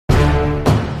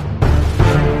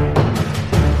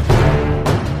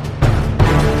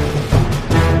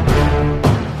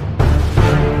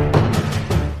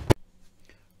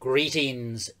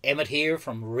Greetings, Emmett here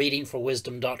from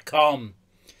ReadingforWisdom.com.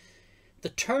 The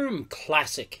term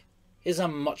classic is a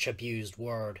much abused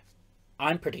word.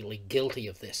 I'm particularly guilty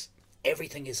of this.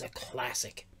 Everything is a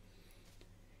classic.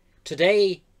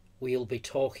 Today we'll be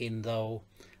talking, though,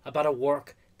 about a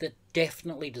work that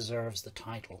definitely deserves the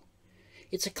title.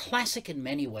 It's a classic in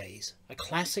many ways. A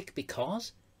classic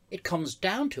because it comes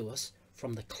down to us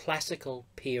from the classical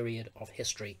period of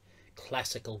history,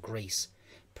 classical Greece,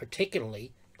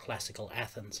 particularly classical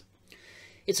Athens.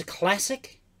 It's a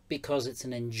classic because it's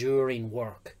an enduring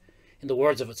work. In the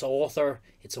words of its author,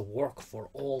 it's a work for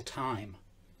all time.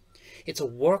 It's a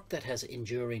work that has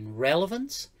enduring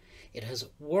relevance. It has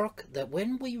work that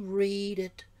when we read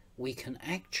it, we can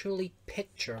actually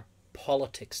picture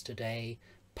politics today,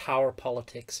 power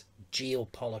politics,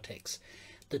 geopolitics,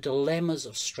 the dilemmas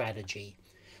of strategy,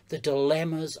 the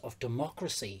dilemmas of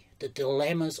democracy, the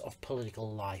dilemmas of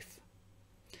political life.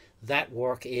 That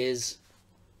work is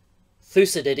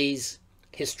Thucydides'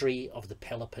 History of the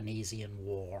Peloponnesian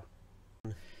War.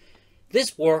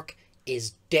 This work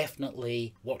is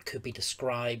definitely what could be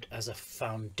described as a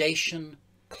foundation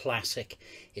classic.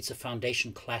 It's a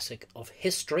foundation classic of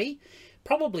history,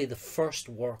 probably the first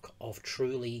work of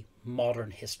truly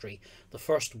modern history, the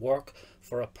first work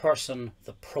for a person,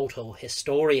 the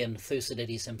proto-historian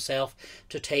Thucydides himself,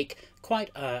 to take quite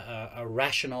a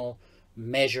rational,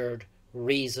 measured,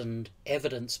 reasoned,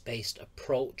 evidence-based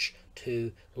approach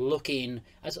to looking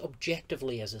as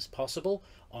objectively as is possible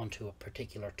onto a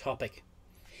particular topic.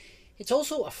 It's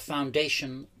also a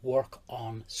foundation work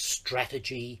on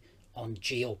strategy, on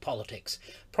geopolitics.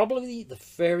 Probably the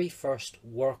very first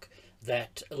work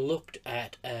that looked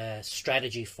at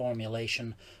strategy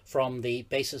formulation from the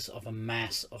basis of a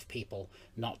mass of people,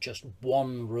 not just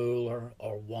one ruler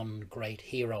or one great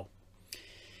hero.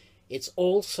 It's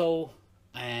also,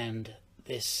 and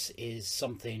this is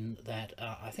something that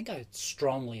I think I would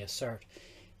strongly assert,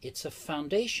 it's a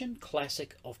foundation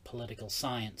classic of political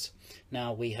science.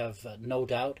 Now, we have no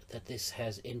doubt that this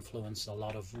has influenced a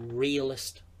lot of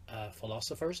realist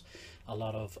philosophers, a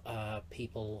lot of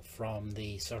people from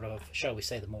the sort of, shall we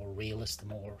say, the more realist, the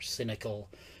more cynical,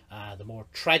 the more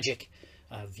tragic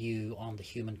view on the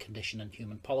human condition and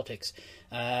human politics.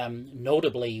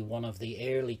 Notably, one of the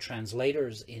early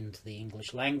translators into the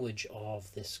English language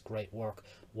of this great work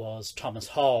was Thomas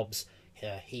Hobbes,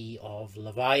 he of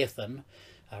Leviathan,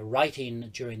 writing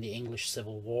during the English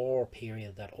Civil War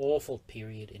period, that awful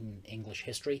period in English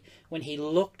history, when he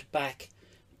looked back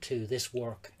to this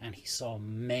work and he saw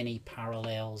many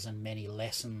parallels and many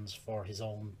lessons for his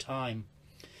own time.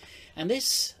 And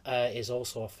this is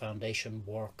also a foundation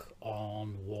work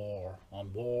on war,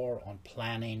 on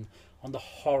planning, on the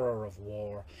horror of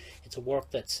war. It's a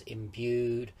work that's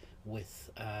imbued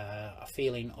with a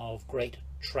feeling of great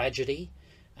tragedy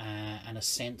and a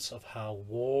sense of how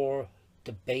war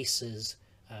debases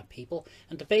people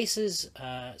and debases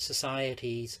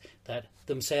societies that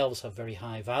themselves have very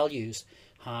high values,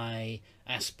 high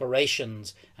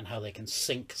aspirations, and how they can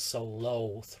sink so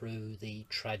low through the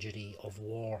tragedy of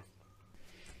war.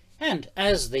 And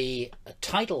as the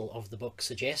title of the book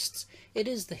suggests, it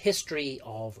is the history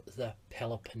of the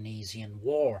Peloponnesian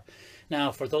War.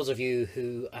 Now, for those of you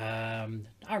who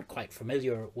aren't quite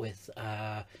familiar with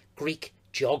Greek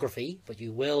geography, but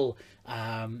you will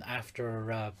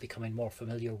after becoming more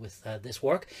familiar with this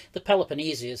work. The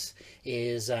Peloponnesus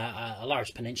is a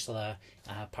large peninsula,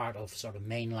 part of sort of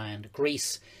mainland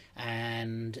Greece,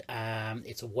 and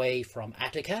it's away from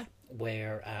Attica,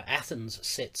 where Athens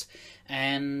sits,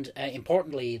 and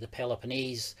importantly the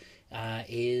Peloponnese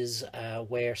is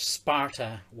where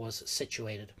Sparta was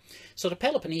situated. So the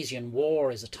Peloponnesian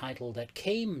War is a title that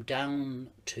came down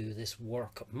to this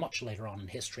work much later on in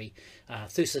history.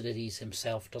 Thucydides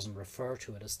himself doesn't refer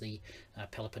to it as the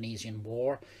Peloponnesian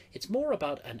War. It's more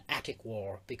about an Attic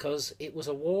war, because it was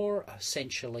a war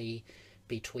essentially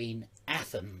between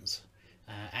Athens,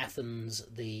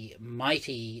 the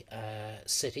mighty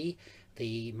city,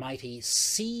 the mighty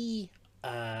sea-born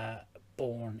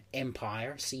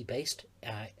empire, sea-based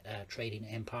trading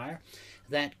empire,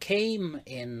 that came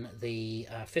in the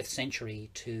 5th century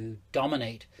to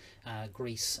dominate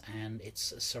Greece and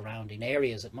its surrounding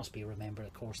areas. It must be remembered,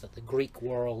 of course, that the Greek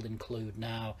world include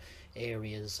now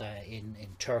areas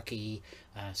in Turkey,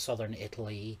 southern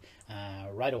Italy,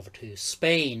 right over to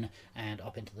Spain and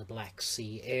up into the Black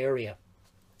Sea area.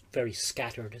 Very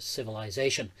scattered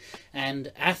civilization,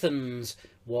 and Athens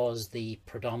was the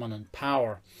predominant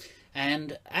power,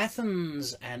 and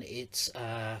Athens and its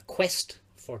quest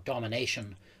for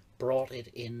domination brought it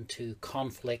into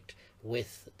conflict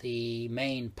with the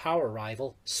main power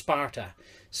rival, Sparta.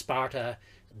 Sparta,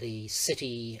 the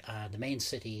city, the main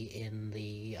city in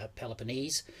the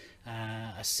Peloponnese,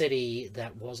 a city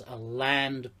that was a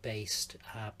land-based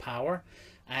power.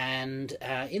 And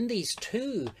in these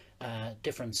two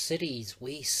different cities,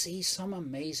 we see some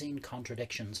amazing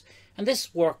contradictions. And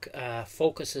this work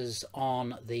focuses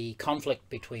on the conflict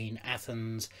between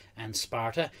Athens and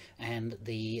Sparta and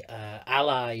the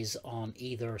allies on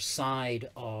either side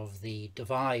of the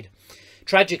divide.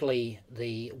 Tragically,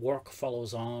 the work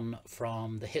follows on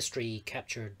from the history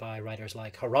captured by writers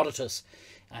like Herodotus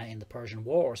in the Persian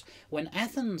Wars, when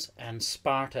Athens and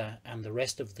Sparta and the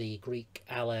rest of the Greek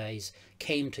allies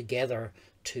came together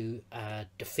to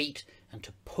defeat and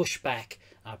to push back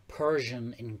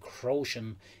Persian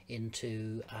encroachment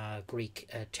into Greek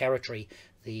territory.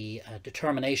 The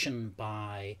determination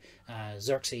by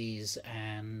Xerxes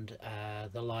and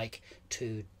the like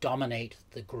to dominate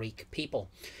the Greek people.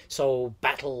 So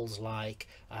battles like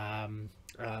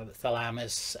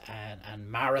Salamis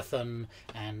and Marathon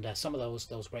and some of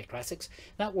those great classics,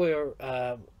 that were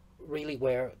really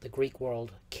where the Greek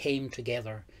world came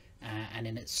together and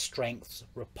in its strengths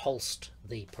repulsed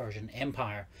the Persian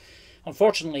Empire.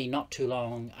 Unfortunately, not too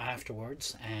long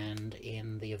afterwards, and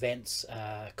in the events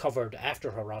covered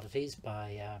after Herodotus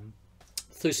by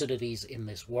Thucydides in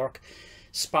this work,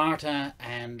 Sparta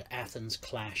and Athens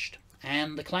clashed.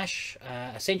 And the clash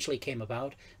essentially came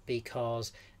about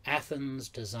because Athens'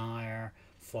 desire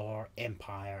for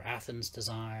empire, Athens'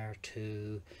 desire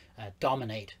to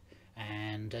dominate,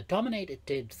 and dominate it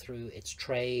did through its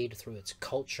trade, through its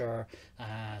culture,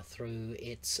 through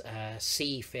its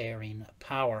seafaring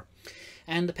power.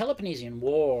 And the Peloponnesian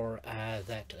War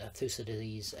that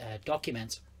Thucydides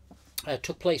documents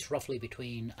took place roughly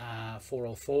between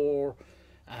 404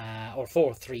 or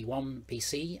 431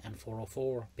 BC and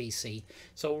 404 BC,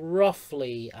 so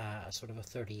roughly sort of a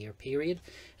 30-year period,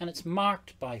 and it's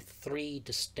marked by three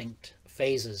distinct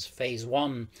phases. Phase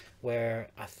one, where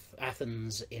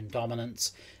Athens in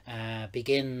dominance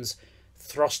begins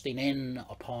thrusting in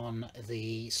upon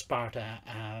the Sparta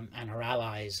and her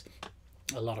allies.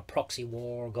 A lot of proxy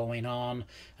war going on,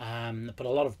 but a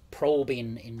lot of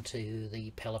probing into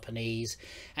the Peloponnese,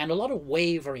 and a lot of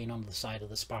wavering on the side of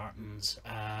the Spartans.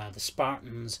 The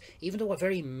Spartans, even though a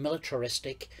very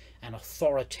militaristic and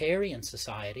authoritarian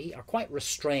society, are quite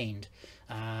restrained,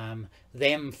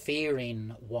 them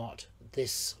fearing what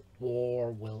this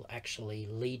war will actually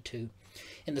lead to.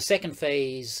 In the second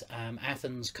phase,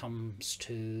 Athens comes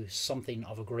to something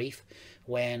of a grief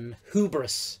when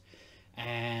hubris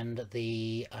and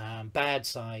the bad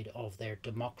side of their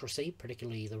democracy,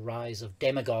 particularly the rise of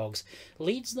demagogues,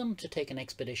 leads them to take an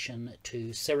expedition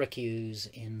to Syracuse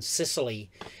in Sicily,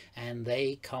 and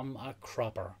they come a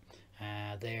cropper.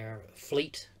 Their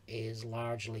fleet is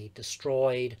largely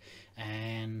destroyed,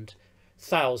 and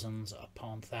thousands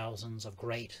upon thousands of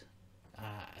great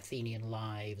Athenian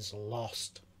lives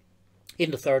lost. In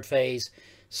the third phase,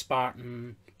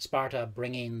 Sparta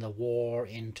bringing the war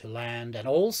into land and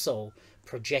also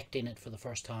projecting it for the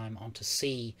first time onto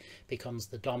sea becomes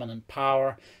the dominant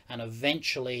power, and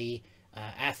eventually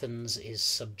Athens is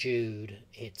subdued.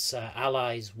 Its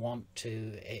allies want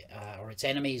to, or its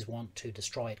enemies want to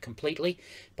destroy it completely,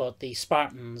 but the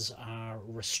Spartans are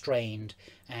restrained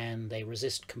and they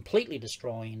resist completely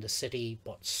destroying the city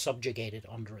but subjugate it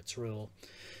under its rule.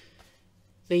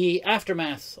 The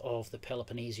aftermath of the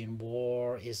Peloponnesian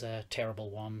War is a terrible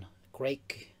one.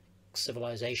 Greek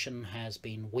civilization has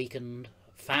been weakened,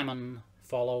 famine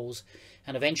follows,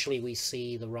 and eventually we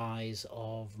see the rise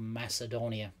of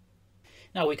Macedonia.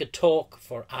 Now, we could talk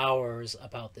for hours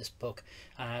about this book.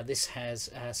 This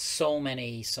has so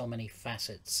many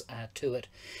facets to it.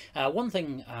 One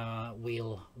thing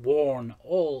we'll warn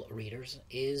all readers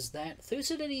is that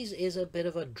Thucydides is a bit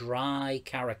of a dry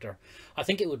character. I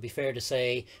think it would be fair to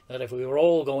say that if we were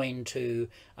all going to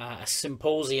a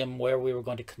symposium where we were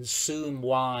going to consume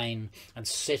wine and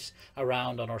sit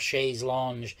around on our chaise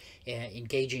lounge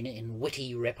engaging in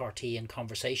witty repartee and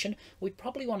conversation, we'd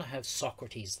probably want to have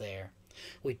Socrates there.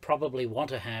 We'd probably want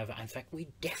to have, in fact, we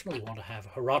definitely want to have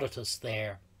Herodotus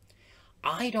there.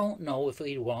 I don't know if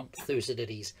we'd want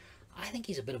Thucydides. I think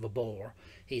he's a bit of a bore.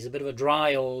 He's a bit of a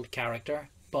dry old character,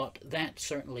 but that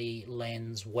certainly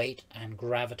lends weight and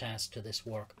gravitas to this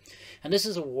work. And this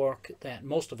is a work that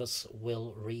most of us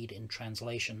will read in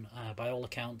translation. By all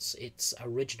accounts, its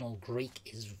original Greek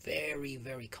is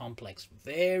very complex,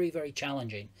 very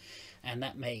challenging. And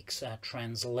that makes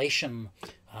translation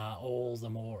all the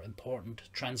more important.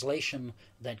 Translation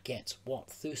that gets what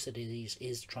Thucydides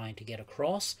is trying to get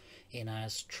across in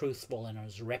as truthful and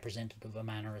as representative a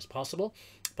manner as possible.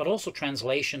 but also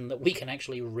translation that we can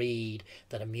actually read,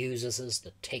 that amuses us,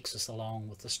 that takes us along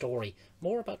with the story.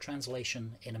 More about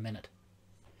translation in a minute.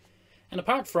 And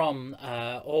apart from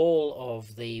all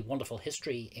of the wonderful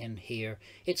history in here,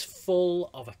 it's full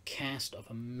of a cast of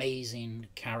amazing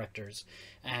characters.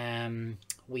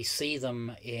 We see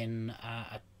them in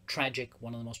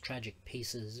one of the most tragic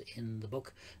pieces in the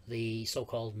book, the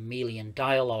so-called Melian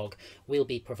dialogue. We'll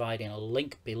be providing a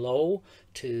link below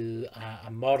to a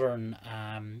modern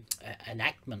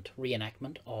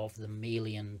reenactment of the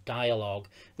Melian dialogue.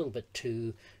 A little bit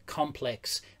too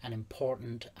complex and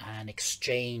important an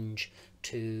exchange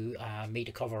to me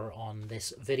to cover on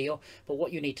this video, but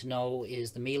what you need to know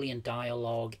is the Melian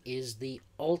dialogue is the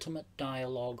ultimate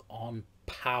dialogue on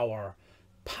power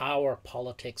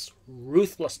politics,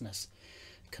 ruthlessness,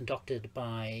 conducted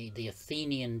by the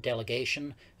Athenian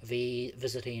delegation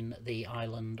visiting the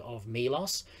island of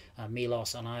Melos.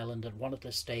 Melos, an island that wanted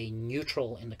to stay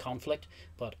neutral in the conflict,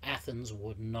 but Athens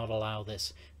would not allow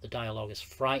this. The dialogue is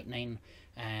frightening,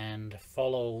 and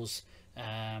following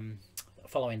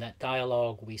that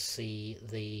dialogue, we see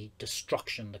the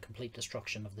complete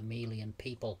destruction of the Melian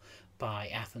people by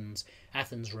Athens.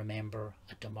 Athens, remember,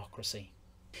 a democracy.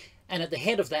 And at the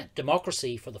head of that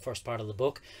democracy for the first part of the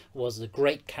book was the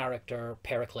great character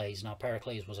Pericles. Now,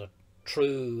 Pericles was a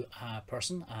true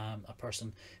person, a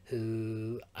person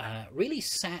who really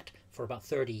sat for about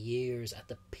 30 years at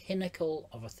the pinnacle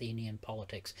of Athenian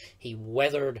politics. He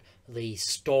weathered the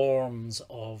storms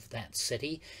of that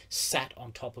city, sat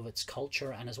on top of its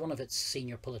culture, and as one of its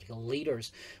senior political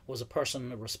leaders was a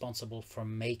person responsible for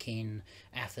making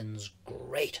Athens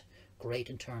great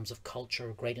in terms of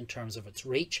culture, great in terms of its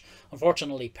reach.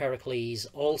 Unfortunately, Pericles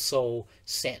also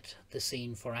set the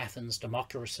scene for Athens'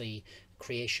 democracy,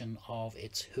 creation of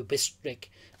its hubristic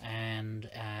and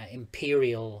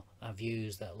imperial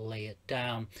views that lay it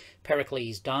down.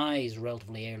 Pericles dies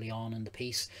relatively early on in the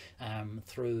piece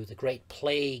through the great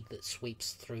plague that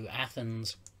sweeps through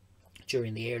Athens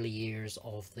during the early years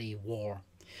of the war.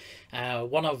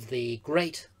 One of the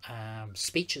great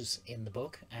speeches in the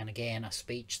book, and again a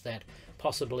speech that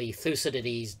possibly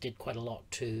Thucydides did quite a lot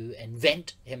to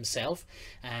invent himself,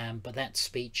 but that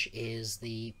speech is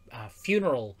the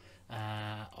funeral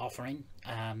offering,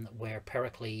 where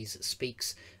Pericles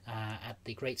speaks at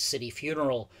the great city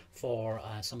funeral for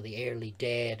some of the early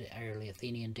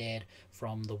Athenian dead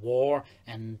from the war,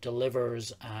 and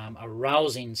delivers a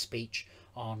rousing speech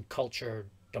on culture,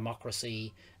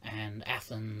 democracy, and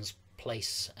Athens'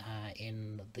 place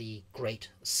in the great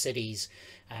cities.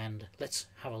 And let's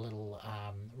have a little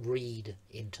read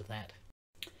into that.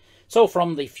 So,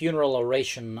 from the funeral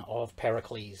oration of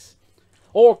Pericles: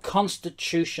 "Our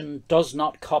constitution does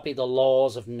not copy the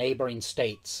laws of neighbouring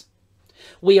states.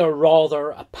 We are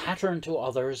rather a pattern to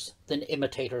others than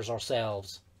imitators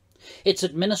ourselves. Its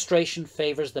administration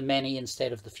favours the many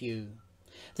instead of the few.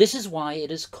 This is why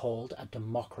it is called a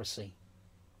democracy.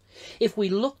 If we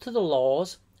look to the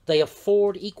laws, they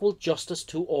afford equal justice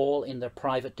to all in their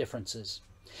private differences.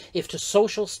 If to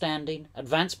social standing,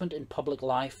 advancement in public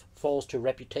life falls to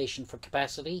reputation for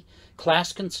capacity,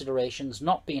 class considerations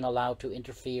not being allowed to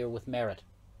interfere with merit.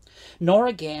 Nor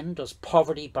again does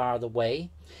poverty bar the way.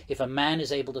 If a man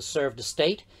is able to serve the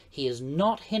state, he is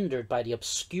not hindered by the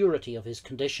obscurity of his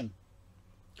condition.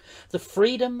 The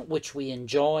freedom which we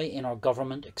enjoy in our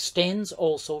government extends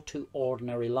also to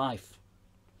ordinary life.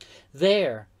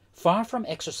 There, far from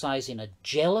exercising a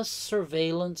jealous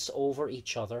surveillance over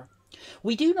each other,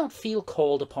 we do not feel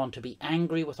called upon to be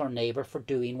angry with our neighbour for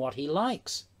doing what he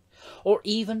likes, or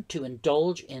even to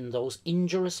indulge in those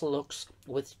injurious looks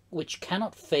which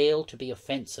cannot fail to be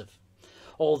offensive,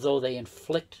 although they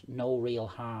inflict no real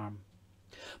harm.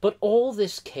 But all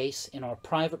this case in our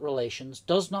private relations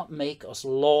does not make us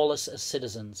lawless as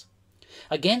citizens.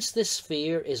 Against this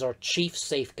fear is our chief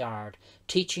safeguard,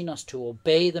 teaching us to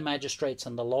obey the magistrates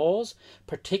and the laws,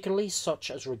 particularly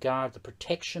such as regard the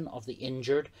protection of the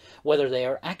injured, whether they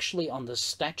are actually on the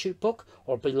statute book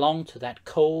or belong to that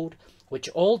code which,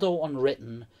 although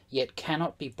unwritten, yet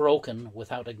cannot be broken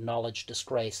without acknowledged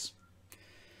disgrace."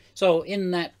 So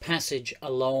in that passage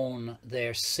alone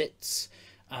there sits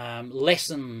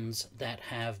lessons that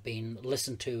have been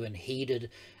listened to and heeded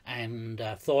and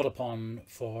thought upon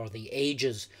for the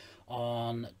ages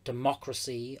on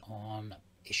democracy, on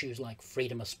issues like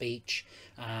freedom of speech,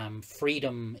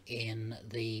 freedom in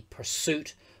the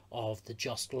pursuit of the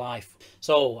just life.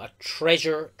 So a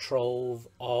treasure trove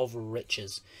of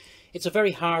riches. It's a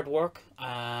very hard work,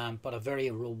 but a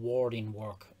very rewarding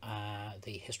work,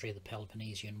 the history of the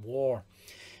Peloponnesian War.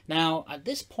 Now, at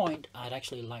this point, I'd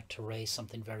actually like to raise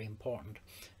something very important,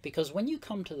 because when you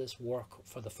come to this work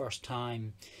for the first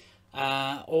time,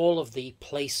 all of the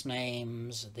place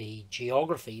names, the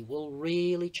geography will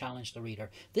really challenge the reader.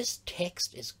 This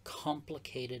text is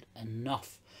complicated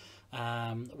enough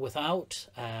without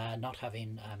not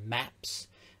having maps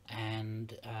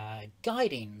and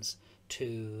guidings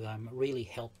to really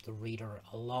help the reader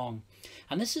along.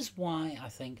 And this is why I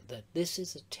think that this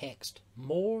is a text,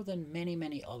 more than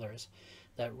many others,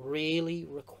 that really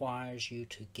requires you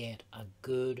to get a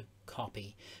good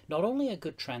copy. Not only a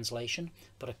good translation,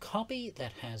 but a copy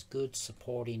that has good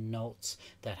supporting notes,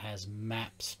 that has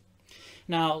maps.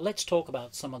 Now, let's talk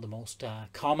about some of the most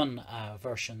common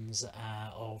versions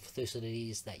of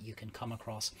Thucydides that you can come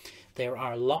across. There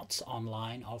are lots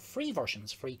online of free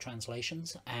versions, free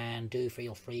translations, and do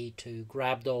feel free to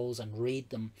grab those and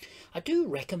read them. I do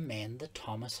recommend the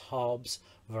Thomas Hobbes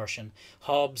version.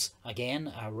 Hobbes,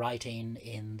 again, writing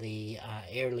in the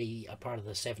early part of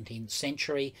the 17th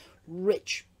century,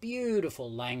 rich, beautiful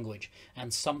language,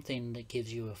 and something that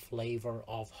gives you a flavour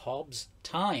of Hobbes'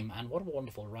 time, and what a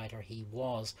wonderful writer he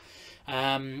was,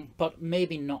 but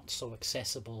maybe not so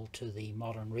accessible to the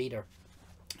modern reader.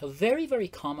 A very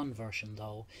common version,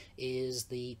 though, is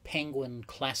the Penguin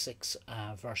Classics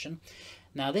version.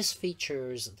 Now, this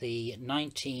features the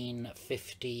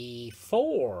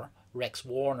 1954 Rex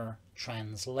Warner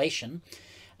translation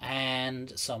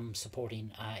and some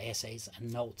supporting essays and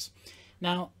notes.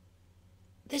 Now,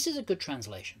 this is a good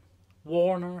translation.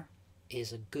 Warner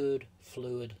is a good,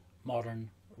 fluid, modern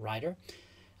writer,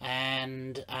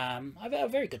 and a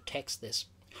very good text, this.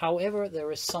 However, there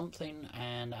is something,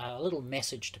 and a little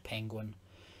message to Penguin.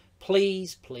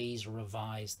 Please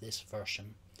revise this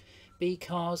version,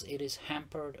 because it is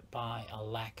hampered by a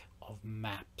lack of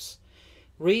maps.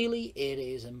 Really, it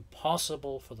is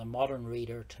impossible for the modern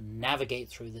reader to navigate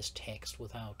through this text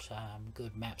without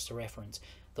good maps to reference.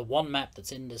 The one map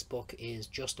that's in this book is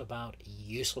just about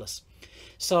useless.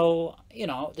 So, you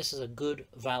know, this is a good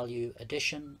value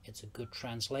addition. It's a good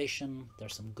translation.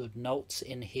 There's some good notes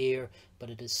in here, but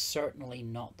it is certainly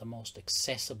not the most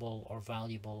accessible or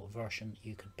valuable version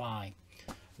you could buy.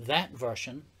 That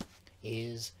version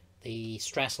is the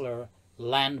Strassler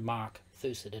landmark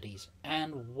Thucydides,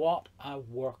 and what a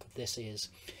work this is.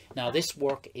 Now, this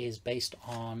work is based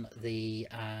on the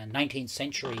 19th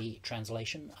century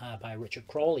translation by Richard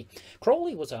Crawley.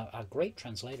 Crawley was a great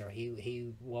translator.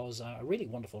 He was a really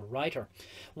wonderful writer.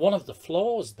 One of the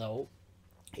flaws, though,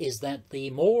 is that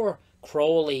the more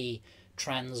Crawley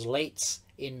translates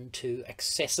into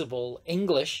accessible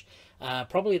English,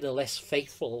 probably the less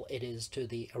faithful it is to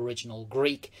the original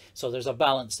Greek. So there's a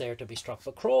balance there to be struck.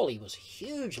 But Crawley was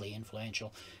hugely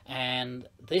influential, and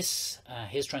this,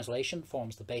 his translation,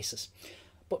 forms the basis.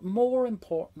 But more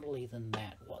importantly than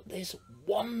that, what this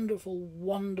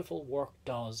wonderful work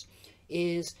does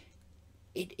is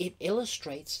it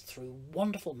illustrates through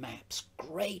wonderful maps,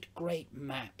 great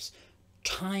maps,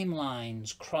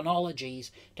 timelines,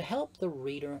 chronologies, to help the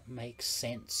reader make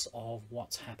sense of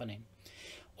what's happening.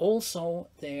 Also,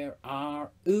 there are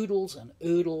oodles and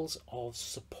oodles of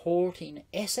supporting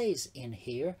essays in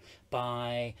here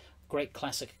by great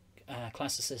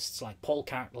classicists like Paul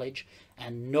Cartledge,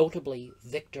 and notably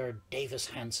Victor Davis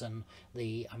Hanson,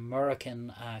 the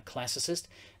American classicist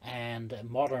and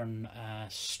modern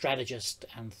strategist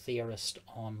and theorist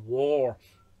on war.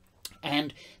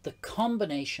 And the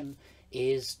combination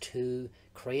is to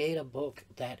create a book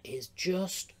that is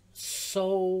just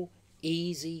so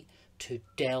easy to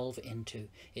delve into.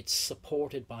 It's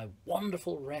supported by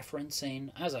wonderful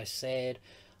referencing, as I said,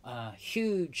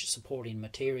 huge supporting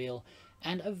material,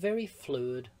 and a very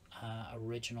fluid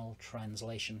original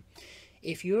translation.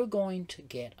 If you're going to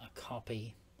get a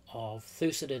copy of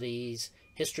Thucydides'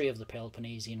 History of the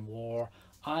Peloponnesian War,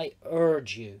 I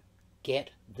urge you,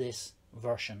 get this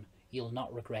version. You'll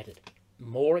not regret it.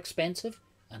 More expensive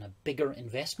and a bigger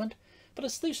investment, but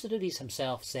as Thucydides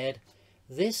himself said,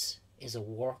 this is a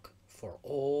work for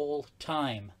all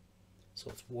time,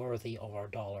 so it's worthy of our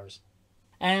dollars.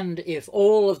 And if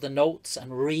all of the notes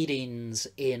and readings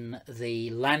in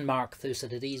the landmark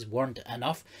Thucydides weren't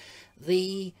enough,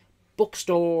 the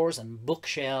bookstores and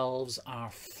bookshelves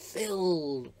are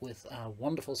filled with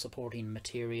wonderful supporting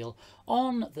material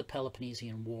on the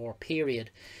Peloponnesian War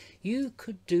period. You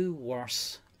could do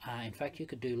worse. In fact, you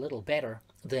could do little better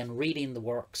than reading the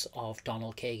works of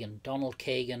Donald Kagan. Donald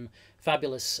Kagan,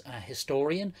 fabulous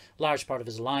historian, large part of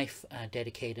his life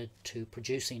dedicated to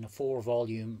producing a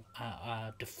 4-volume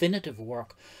definitive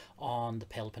work on the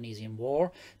Peloponnesian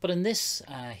War. But in this,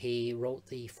 he wrote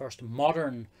the first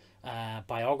modern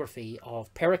biography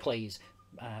of Pericles,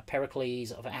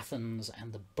 Pericles of Athens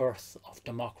and the birth of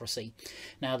democracy.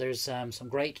 Now there's some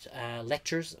great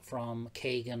lectures from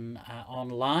Kagan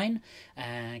online.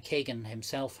 Kagan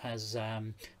himself has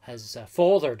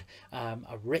fathered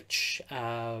a rich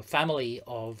family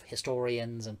of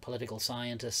historians and political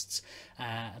scientists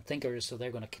and thinkers, so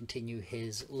they're going to continue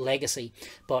his legacy.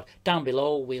 But down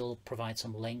below we'll provide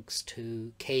some links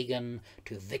to Kagan,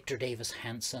 to Victor Davis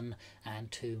Hanson,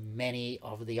 and to many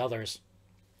of the others.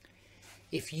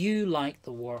 If you like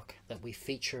the work that we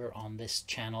feature on this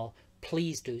channel,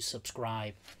 please do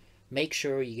subscribe. Make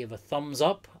sure you give a thumbs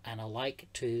up and a like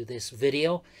to this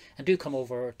video, and do come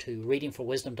over to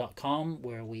readingforwisdom.com,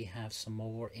 where we have some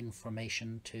more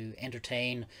information to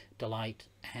entertain, delight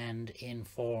and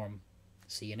inform.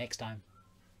 See you next time.